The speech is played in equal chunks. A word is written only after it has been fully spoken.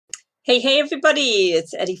Hey, everybody,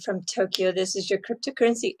 it's Eddie from Tokyo. This is your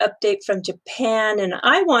cryptocurrency update from Japan, and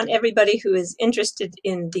I want everybody who is interested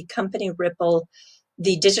in the company Ripple,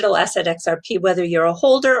 the digital asset XRP, whether you're a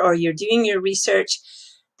holder or you're doing your research,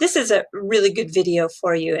 this is a really good video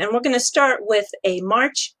for you. And we're going to start with a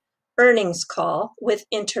March earnings call with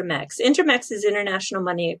Intermex. Intermex is International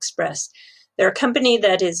Money Express. They're a company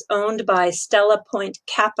that is owned by Stella Point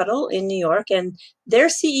Capital in New York, and their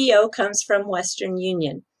CEO comes from Western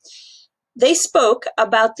Union. They spoke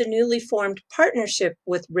about the newly formed partnership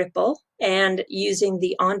with Ripple and using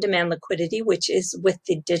the on-demand liquidity, which is with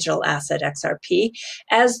the digital asset XRP,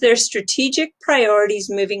 as their strategic priorities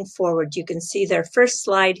moving forward. You can see their first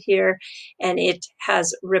slide here, and it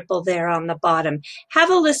has Ripple there on the bottom. Have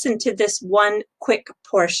a listen to this one quick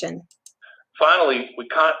portion. Finally, we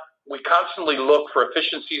constantly look for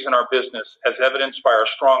efficiencies in our business, as evidenced by our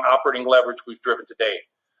strong operating leverage we've driven today.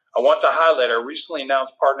 I want to highlight our recently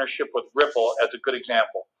announced partnership with Ripple as a good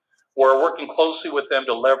example. We're working closely with them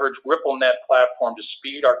to leverage RippleNet platform to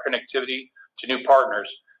speed our connectivity to new partners,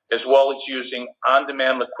 as well as using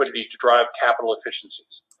on-demand liquidity to drive capital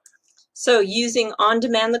efficiencies. So using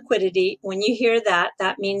on-demand liquidity, when you hear that,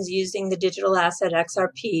 that means using the digital asset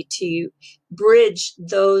XRP to bridge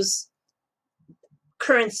those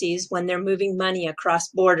currencies when they're moving money across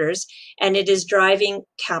borders, and it is driving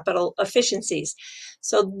capital efficiencies.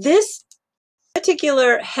 So this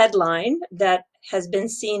particular headline that has been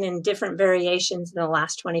seen in different variations in the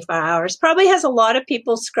last 24 hours probably has a lot of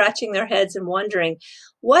people scratching their heads and wondering,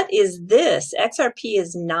 what is this? XRP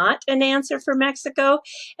is not an answer for Mexico,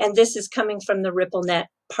 and this is coming from the RippleNet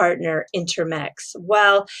partner Intermex.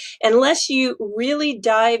 Well, unless you really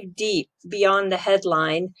dive deep beyond the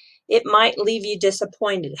headline, it might leave you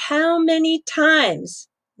disappointed. How many times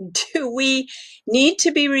do we need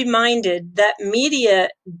to be reminded that media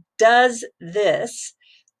does this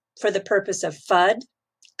for the purpose of FUD,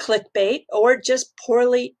 clickbait, or just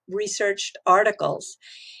poorly researched articles?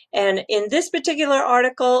 And in this particular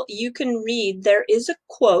article, you can read, there is a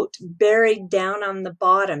quote buried down on the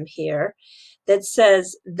bottom here that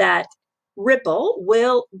says that Ripple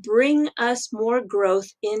will bring us more growth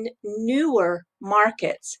in newer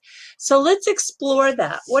markets. So let's explore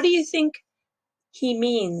that. What do you think he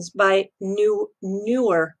means by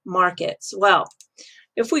newer markets? Well,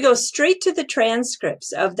 if we go straight to the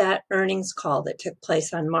transcripts of that earnings call that took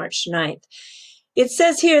place on March 9th, it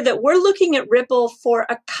says here that we're looking at Ripple for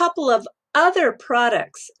a couple of other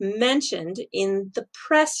products mentioned in the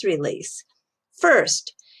press release.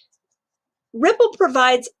 First, Ripple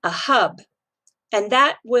provides a hub, and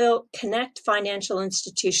that will connect financial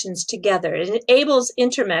institutions together. It enables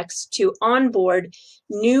Intermex to onboard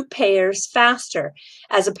new payers faster,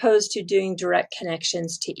 as opposed to doing direct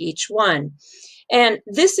connections to each one. And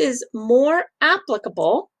this is more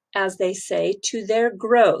applicable, as they say, to their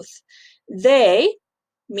growth. They,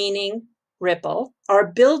 meaning Ripple,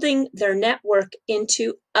 are building their network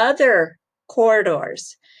into other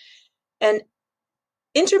corridors. And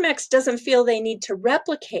Intermex doesn't feel they need to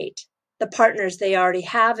replicate the partners they already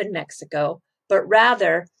have in Mexico, but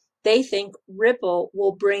rather they think Ripple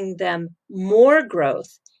will bring them more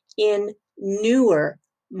growth in newer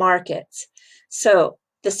markets. So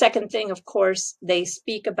the second thing, of course, they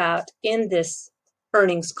speak about in this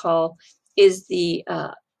earnings call is the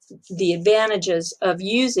advantages of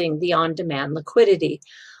using the on-demand liquidity.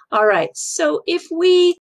 All right, so if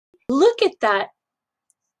we look at that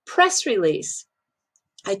press release,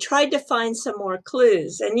 I tried to find some more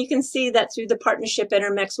clues, and you can see that through the partnership,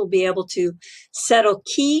 Intermex will be able to settle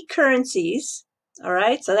key currencies. All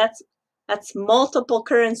right, so that's multiple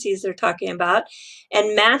currencies they're talking about,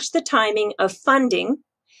 and match the timing of funding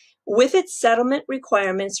with its settlement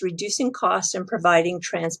requirements, reducing costs and providing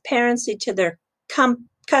transparency to their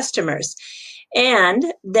customers.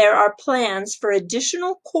 And there are plans for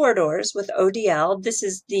additional corridors with ODL. This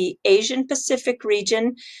is the Asian Pacific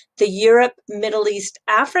region, the Europe, Middle East,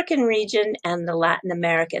 African region, and the Latin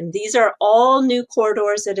American. These are all new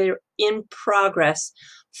corridors that are in progress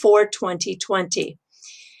for 2020.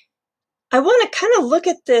 I want to kind of look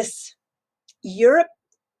at this Europe,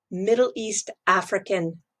 Middle East,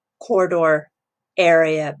 African corridor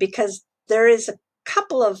area, because there is a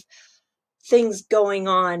couple of things going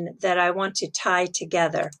on that I want to tie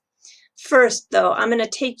together. First, though, I'm going to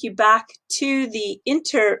take you back to the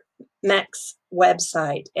Intermex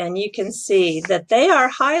website, and you can see that they are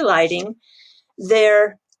highlighting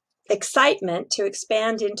their excitement to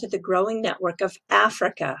expand into the growing network of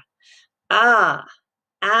Africa.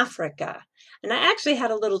 Africa. And I actually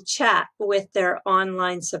had a little chat with their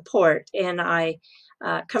online support, and I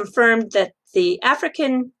confirmed that the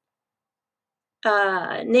African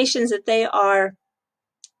nations that they are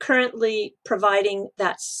currently providing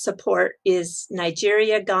that support is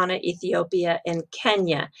Nigeria, Ghana, Ethiopia, and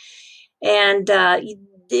Kenya. And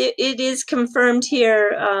it is confirmed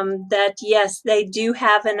here that, yes, they do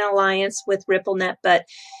have an alliance with RippleNet, but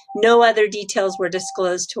no other details were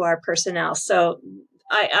disclosed to our personnel. So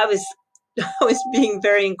I was being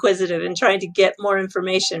very inquisitive and trying to get more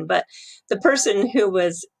information, but the person who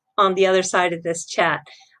was on the other side of this chat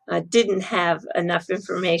didn't have enough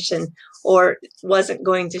information or wasn't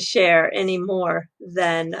going to share any more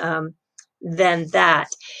than that.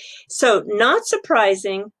 So not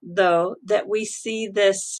surprising, though, that we see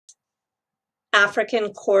this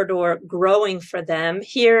African corridor growing for them.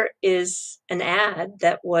 Here is an ad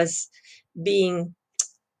that was being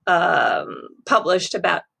published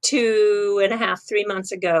about 2.5, 3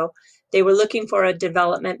 months ago. They were looking for a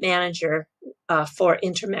development manager for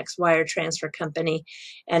Intermex wire transfer company.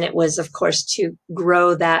 And it was, of course, to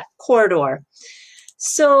grow that corridor.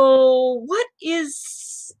 So what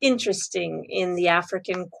is interesting in the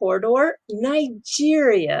African corridor?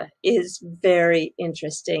 Nigeria is very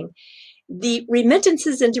interesting. The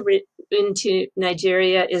remittances into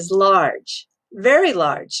Nigeria is large, very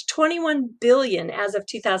large, 21 billion as of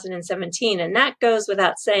 2017. And that goes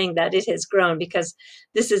without saying that it has grown because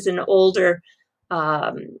this is an older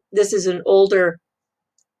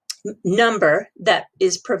number that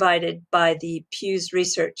is provided by the Pew's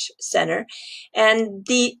Research Center. And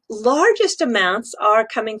the largest amounts are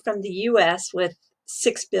coming from the US with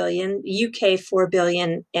 6 billion, UK 4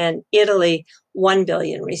 billion, and Italy 1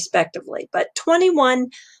 billion respectively. But 21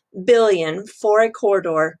 billion for a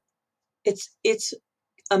corridor, it's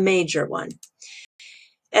a major one.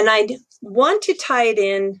 And I want to tie it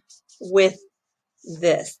in with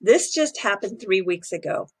this. This just happened 3 weeks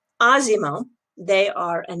ago. Azimo, they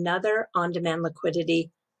are another on-demand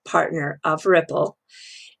liquidity partner of Ripple.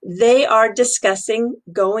 They are discussing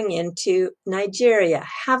going into Nigeria.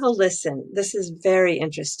 Have a listen. This is very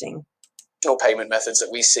interesting. Payment methods that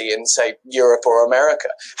we see in, say, Europe or America.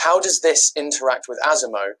 How does this interact with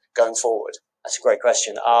Azimo going forward? That's a great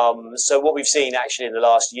question. So what we've seen actually in the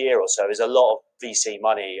last year or so is a lot of VC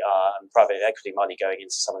money and private equity money going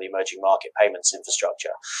into some of the emerging market payments infrastructure.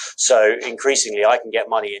 So increasingly, I can get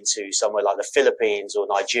money into somewhere like the Philippines or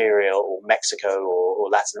Nigeria or Mexico or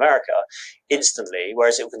Latin America instantly,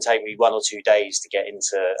 whereas it can take me 1 or 2 days to get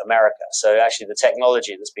into America. So actually the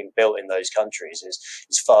technology that's been built in those countries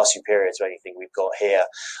is far superior to anything we've got here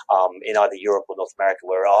in either Europe or North America,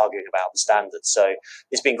 where we're arguing about the standards. So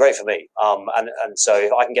it's been great for me. And so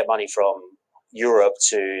if I can get money from Europe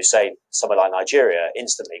to, say, somewhere like Nigeria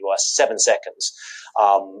instantly, well, 7 seconds.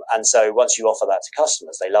 And so once you offer that to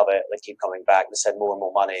customers, they love it. They keep coming back. They send more and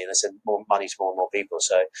more money, and they send more money to more and more people.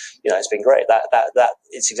 So, it's been great. That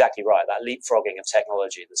it's exactly right. That leapfrogging of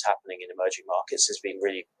technology that's happening in emerging markets has been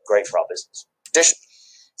really great for our business.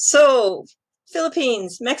 So,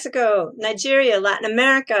 Philippines, Mexico, Nigeria, Latin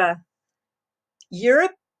America,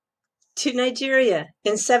 Europe to Nigeria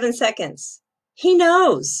in 7 seconds. He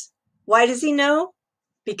knows. Why does he know?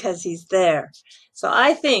 Because he's there. So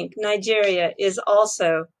I think Nigeria is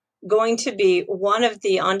also going to be one of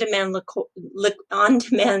the on-demand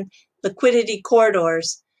liquidity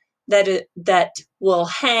corridors that will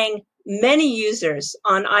hang many users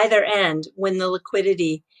on either end when the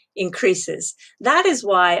liquidity increases. That is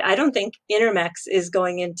why I don't think Intermex is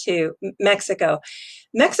going into Mexico.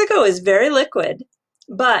 Mexico is very liquid,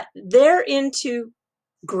 but they're into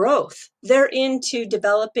growth. They're into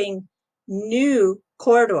developing new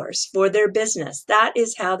corridors for their business. That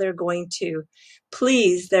is how they're going to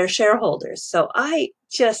please their shareholders. So I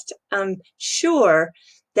just am sure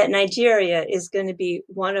that Nigeria is going to be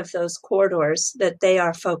one of those corridors that they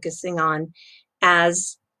are focusing on,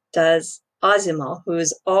 as does Azimo, who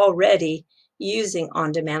is already using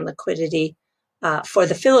on-demand liquidity for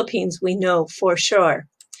the Philippines, we know for sure.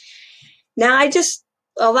 Now,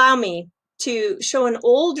 allow me to show an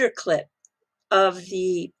older clip of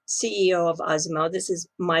the CEO of Azimo. This is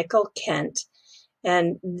Michael Kent.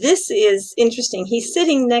 And this is interesting. He's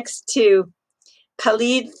sitting next to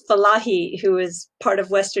Khalid Falahi, who is part of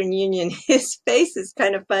Western Union. His face is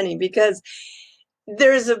kind of funny because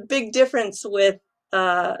there's a big difference with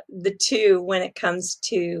the two when it comes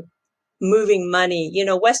to moving money.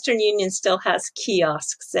 Western Union still has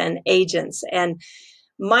kiosks and agents, and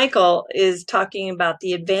Michael is talking about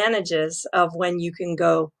the advantages of when you can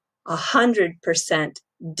go 100%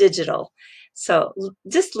 digital. So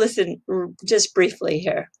just listen just briefly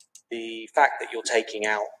here. The fact that you're taking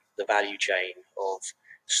out the value chain of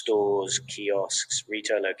stores, kiosks,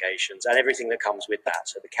 retail locations, and everything that comes with that.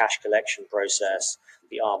 So the cash collection process,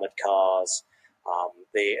 the armored cars,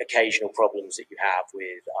 The occasional problems that you have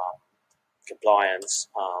with compliance.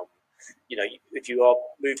 You know, if you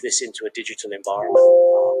move this into a digital environment,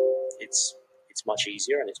 it's much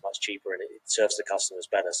easier and it's much cheaper, and it serves the customers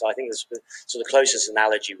better. So I think so the closest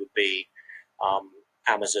analogy would be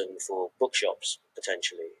Amazon for bookshops,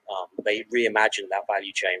 potentially. They reimagined that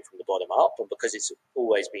value chain from the bottom up, and because it's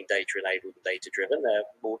always been data enabled and data driven,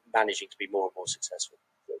 they're managing to be more and more successful.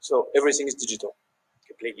 So everything is digital.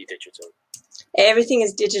 Completely digital. Everything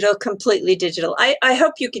is digital, completely digital. I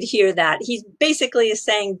hope you could hear that. He basically is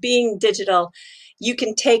saying, being digital, you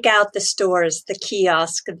can take out the stores, the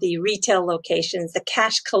kiosk, the retail locations, the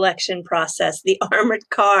cash collection process, the armored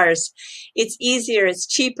cars. It's easier, it's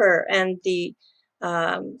cheaper, and the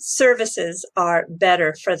services are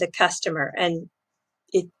better for the customer. And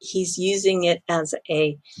he's using it as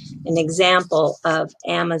an example of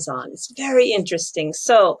Amazon. It's very interesting.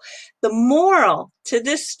 So the moral to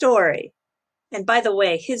this story, and by the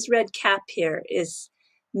way, his red cap here is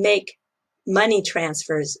make money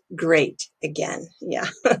transfers great again. Yeah,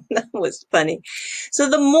 that was funny. So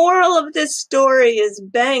the moral of this story is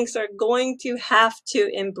banks are going to have to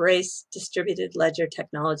embrace distributed ledger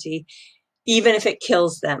technology, even if it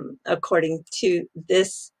kills them, according to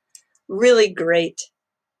this really great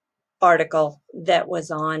article that was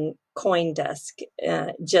on CoinDesk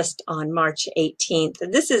just on March 18th.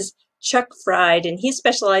 And this is Chuck Fried, and he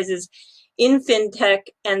specializes in fintech,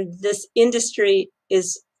 and this industry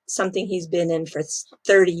is something he's been in for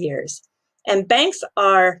 30 years. And banks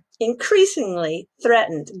are increasingly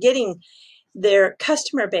threatened, getting their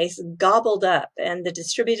customer base gobbled up, and the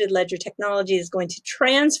distributed ledger technology is going to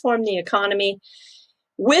transform the economy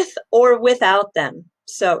with or without them.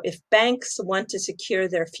 So if banks want to secure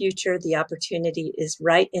their future, the opportunity is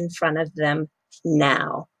right in front of them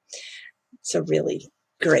now. It's a really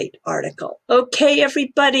great article. Okay,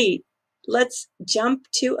 everybody, let's jump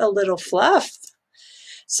to a little fluff.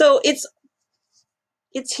 So it's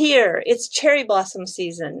here. It's cherry blossom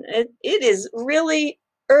season. It is really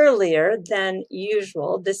earlier than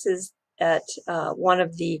usual. This is at one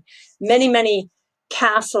of the many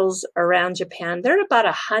castles around Japan. There are about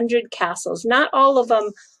 100 castles. Not all of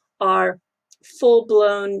them are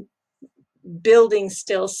full-blown buildings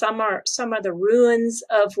still. Some are the ruins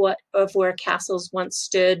of where castles once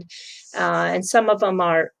stood, and some of them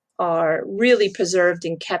are really preserved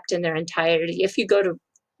and kept in their entirety. If you go to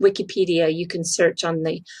Wikipedia, you can search on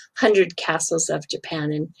the 100 castles of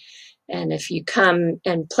Japan, and if you come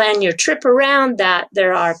and plan your trip around that,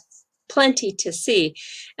 there are plenty to see.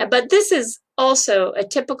 But this is also a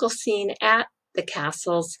typical scene at the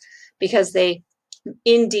castles, because they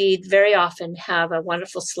indeed very often have a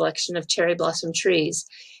wonderful selection of cherry blossom trees.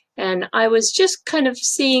 And I was just kind of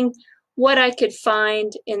seeing what I could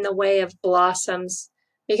find in the way of blossoms,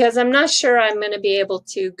 because I'm not sure I'm going to be able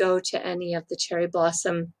to go to any of the cherry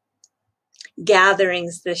blossom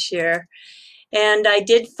gatherings this year. And I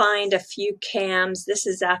did find a few cams. This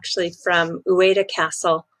is actually from Ueda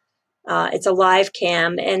Castle. It's a live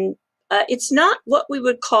cam, and it's not what we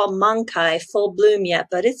would call mankai, full bloom yet,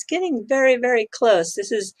 but it's getting very close.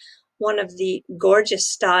 This is one of the gorgeous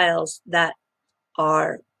styles that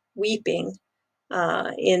are weeping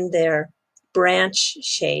in their branch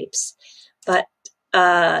shapes. But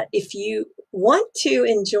if you want to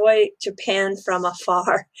enjoy Japan from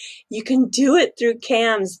afar, you can do it through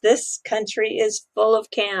cams. This country is full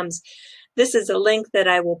of cams. This is a link that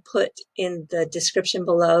I will put in the description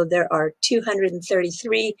below. There are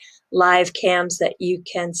 233 live cams that you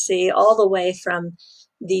can see, all the way from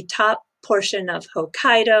the top portion of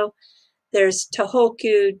Hokkaido. There's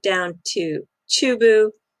Tohoku down to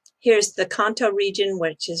Chubu. Here's the Kanto region,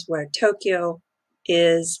 which is where Tokyo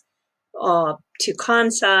is, to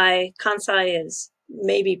Kansai. Kansai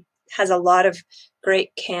has a lot of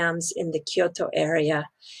great cams in the Kyoto area,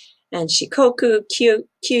 and Shikoku,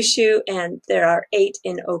 Kyushu, and there are 8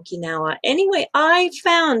 in Okinawa. Anyway, I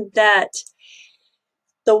found that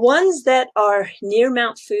the ones that are near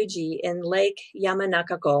Mount Fuji in Lake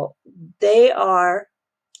Yamanakako, they are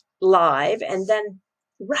live. And then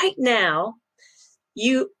right now,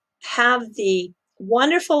 you have the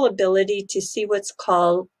wonderful ability to see what's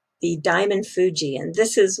called the Diamond Fuji. And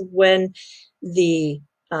this is when the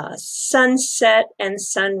sunset and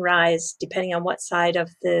sunrise, depending on what side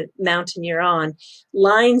of the mountain you're on,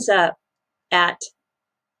 lines up at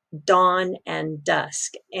dawn and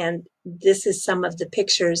dusk. And this is some of the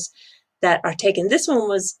pictures that are taken. This one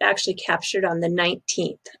was actually captured on the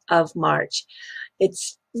 19th of March.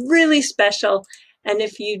 It's really special. And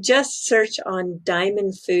if you just search on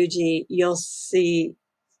Diamond Fuji, you'll see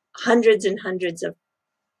hundreds and hundreds of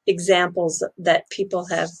examples that people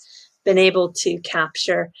have been able to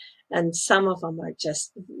capture. And some of them are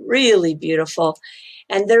just really beautiful.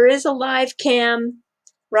 And there is a live cam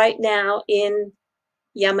right now in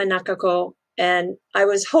Yamanakako. And I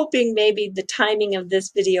was hoping maybe the timing of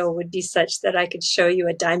this video would be such that I could show you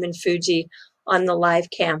a Diamond Fuji on the live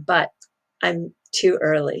cam, but I'm too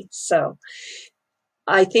early. So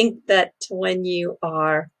I think that when you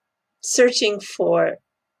are searching for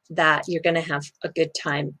that, you're going to have a good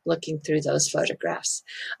time looking through those photographs.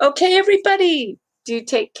 Okay, everybody, do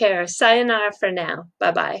take care. Sayonara for now.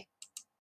 Bye-bye.